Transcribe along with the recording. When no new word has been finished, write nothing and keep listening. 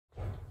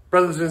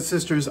Brothers and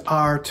sisters,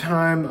 our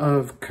time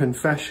of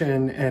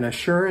confession and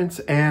assurance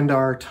and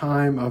our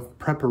time of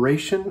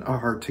preparation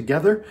are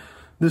together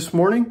this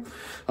morning.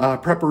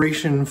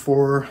 Preparation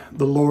for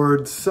the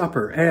Lord's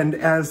Supper. And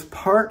as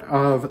part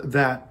of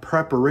that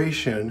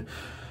preparation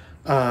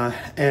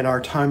and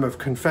our time of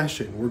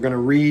confession, we're going to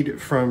read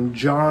from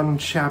John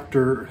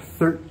chapter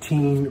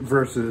 13,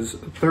 verses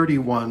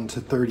 31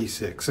 to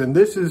 36. And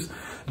this is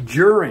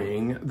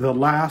during the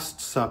Last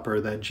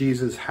Supper that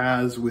Jesus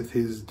has with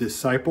his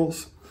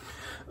disciples.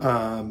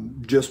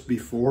 Just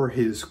before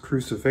his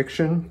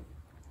crucifixion.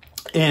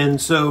 And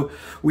so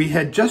we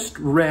had just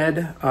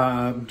read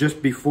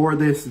just before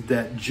this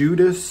that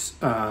Judas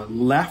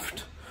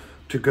left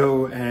to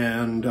go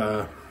and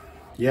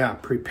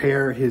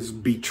prepare his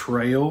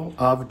betrayal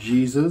of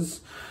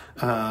Jesus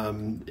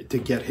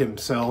to get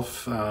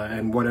himself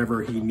and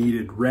whatever he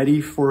needed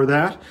ready for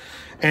that.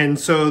 And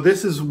so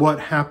this is what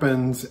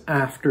happens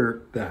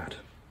after that.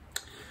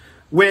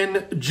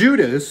 When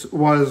Judas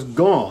was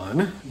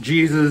gone,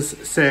 Jesus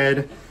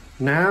said,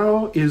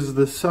 "Now is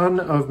the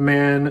Son of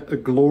Man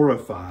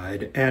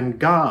glorified, and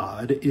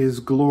God is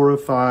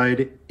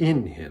glorified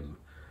in him.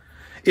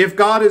 If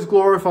God is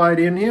glorified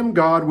in him,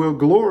 God will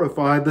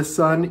glorify the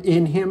Son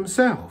in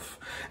himself,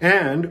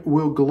 and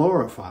will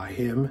glorify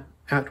him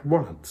at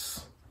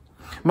once.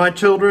 My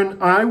children,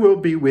 I will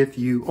be with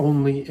you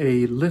only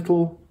a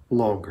little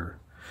longer.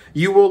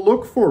 You will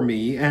look for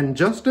me, and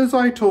just as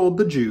I told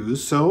the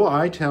Jews, so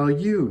I tell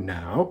you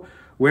now,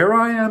 where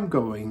I am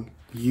going,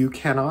 you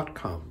cannot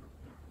come.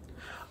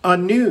 A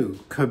new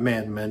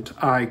commandment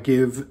I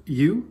give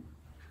you,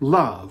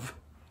 love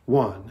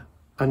one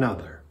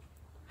another.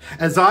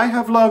 As I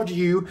have loved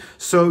you,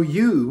 so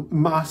you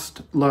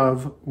must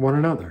love one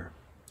another.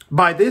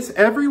 By this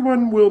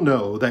everyone will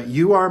know that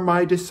you are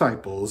my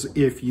disciples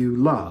if you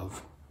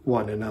love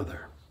one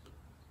another."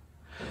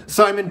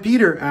 Simon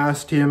Peter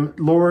asked him,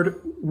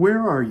 "Lord,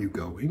 where are you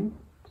going?"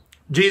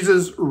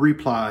 Jesus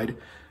replied,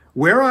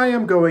 "Where I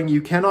am going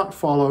you cannot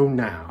follow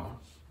now,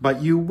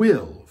 but you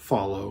will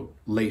follow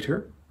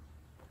later."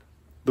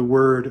 The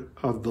word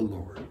of the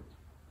Lord.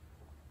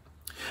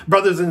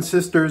 Brothers and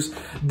sisters,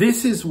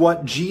 this is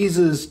what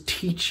Jesus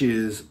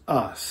teaches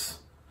us.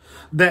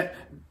 That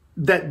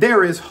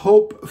there is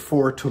hope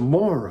for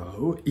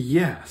tomorrow,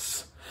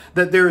 yes.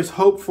 That there is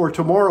hope for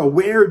tomorrow.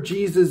 Where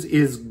Jesus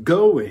is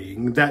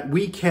going that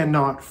we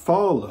cannot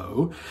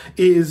follow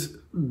is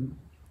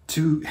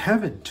to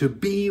heaven, to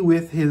be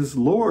with his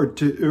Lord,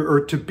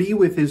 to be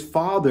with his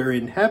Father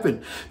in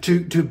heaven,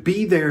 to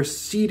be there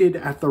seated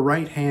at the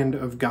right hand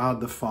of God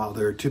the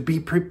Father, to be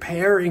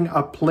preparing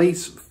a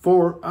place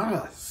for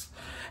us.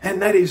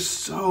 And that is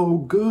so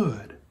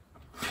good.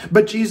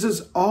 But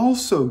Jesus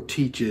also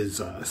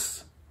teaches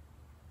us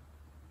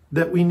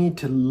that we need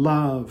to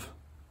love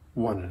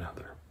one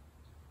another.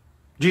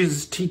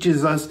 Jesus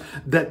teaches us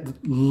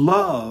that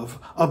love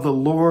of the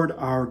Lord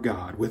our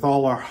God with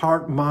all our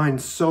heart, mind,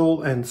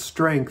 soul, and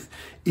strength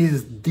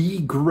is the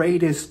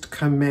greatest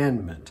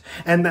commandment.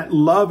 And that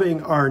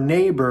loving our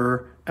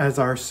neighbor as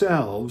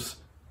ourselves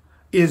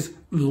is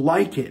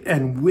like it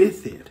and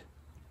with it.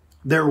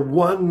 They're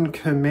one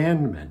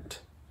commandment,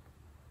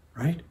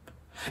 right?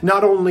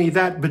 Not only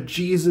that, but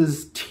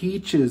Jesus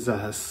teaches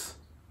us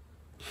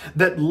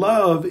that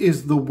love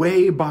is the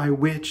way by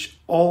which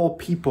all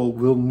people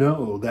will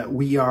know that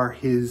we are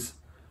his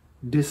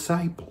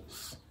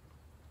disciples.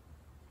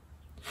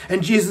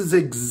 And Jesus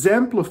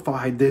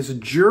exemplified this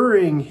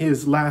during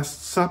his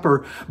Last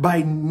Supper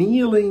by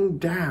kneeling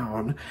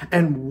down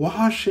and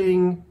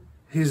washing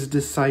his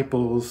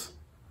disciples'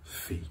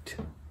 feet.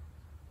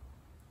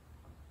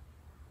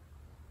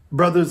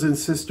 Brothers and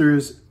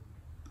sisters,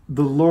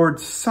 the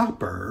Lord's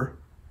Supper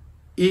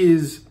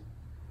is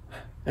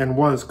and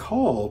was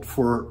called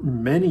for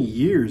many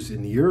years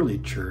in the early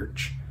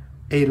church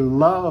a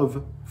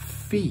love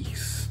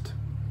feast.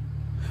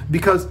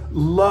 Because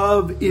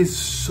love is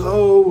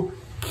so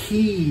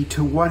key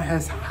to what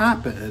has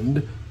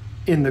happened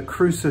in the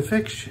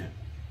crucifixion.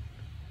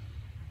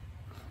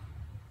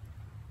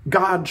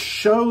 God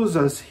shows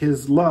us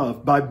his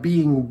love by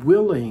being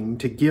willing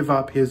to give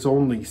up his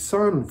only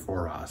Son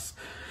for us.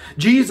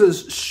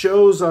 Jesus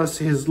shows us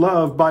his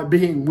love by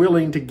being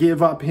willing to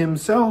give up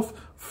himself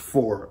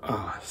for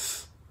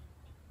us.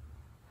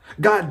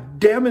 God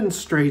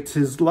demonstrates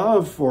his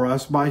love for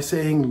us by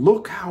saying,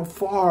 "Look how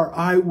far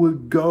I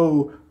would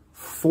go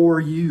for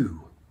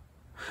you.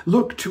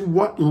 Look to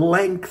what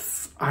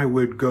lengths I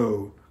would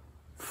go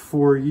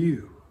for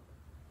you."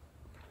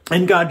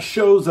 And God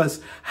shows us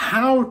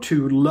how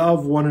to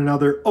love one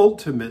another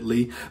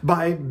ultimately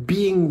by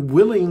being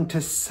willing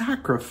to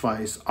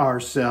sacrifice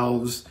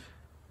ourselves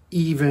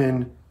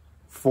even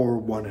for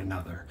one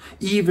another,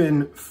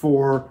 even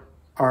for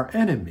our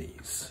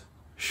enemies,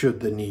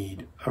 should the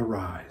need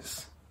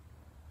arise.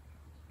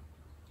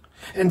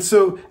 And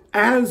so,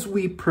 as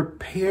we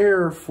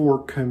prepare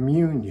for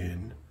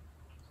communion,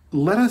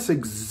 let us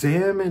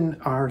examine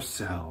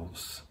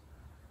ourselves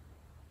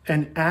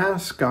and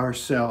ask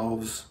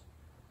ourselves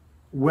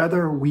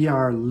whether we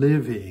are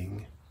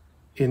living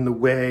in the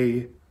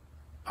way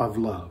of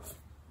love.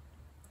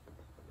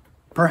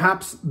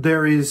 Perhaps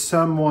there is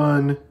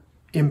someone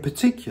in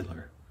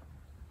particular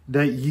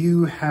that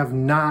you have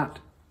not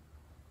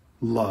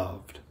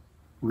loved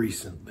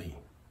recently.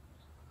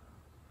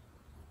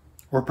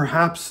 Or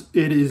perhaps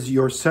it is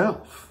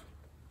yourself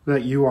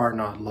that you are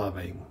not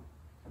loving.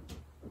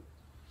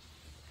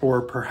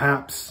 Or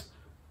perhaps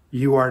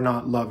you are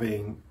not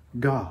loving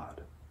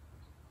God.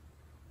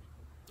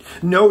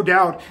 No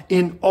doubt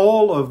in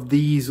all of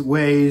these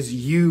ways,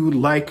 you,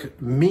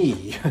 like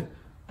me,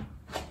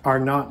 are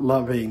not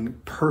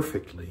loving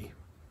perfectly.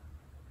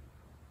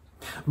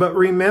 But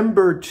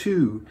remember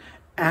too,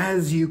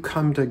 as you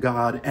come to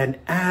God and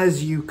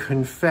as you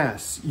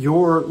confess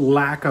your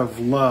lack of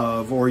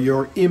love or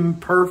your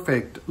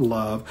imperfect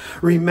love,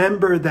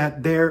 remember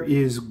that there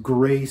is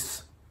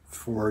grace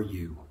for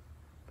you.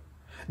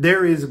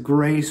 There is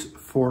grace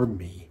for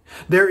me.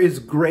 There is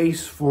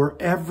grace for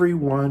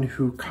everyone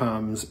who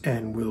comes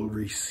and will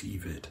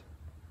receive it.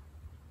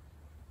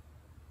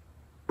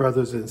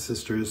 Brothers and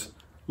sisters,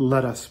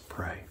 let us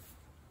pray.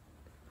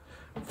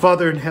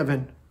 Father in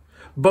heaven,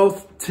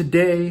 both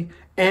today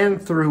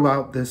and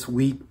throughout this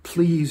week,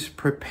 please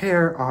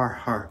prepare our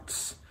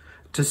hearts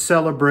to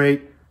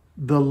celebrate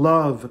the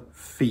love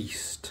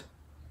feast,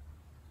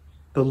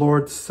 the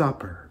Lord's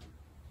Supper,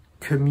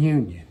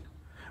 communion,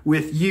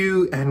 with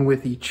you and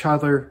with each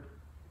other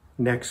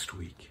next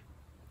week.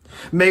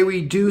 May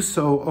we do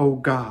so, O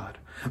God,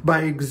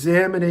 by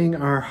examining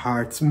our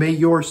hearts. May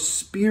your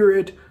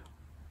Spirit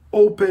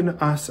open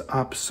us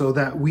up so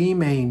that we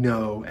may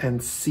know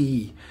and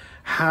see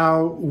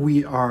how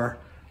we are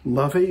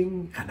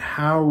loving and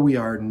how we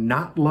are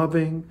not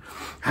loving,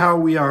 how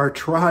we are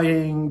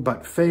trying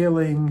but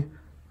failing,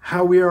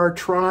 how we are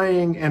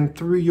trying and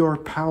through your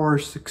power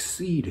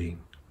succeeding.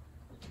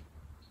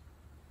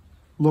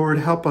 Lord,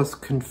 help us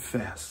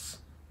confess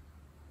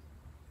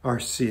our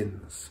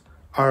sins,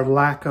 our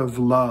lack of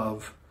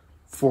love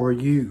for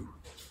you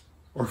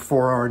or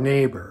for our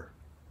neighbor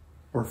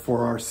or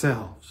for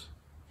ourselves.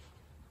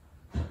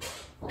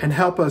 And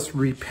help us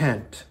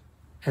repent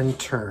and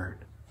turn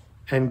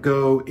and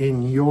go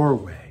in your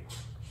way.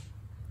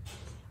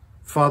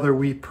 Father,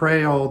 we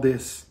pray all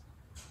this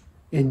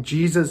in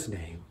Jesus'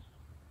 name.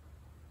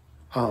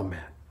 Amen.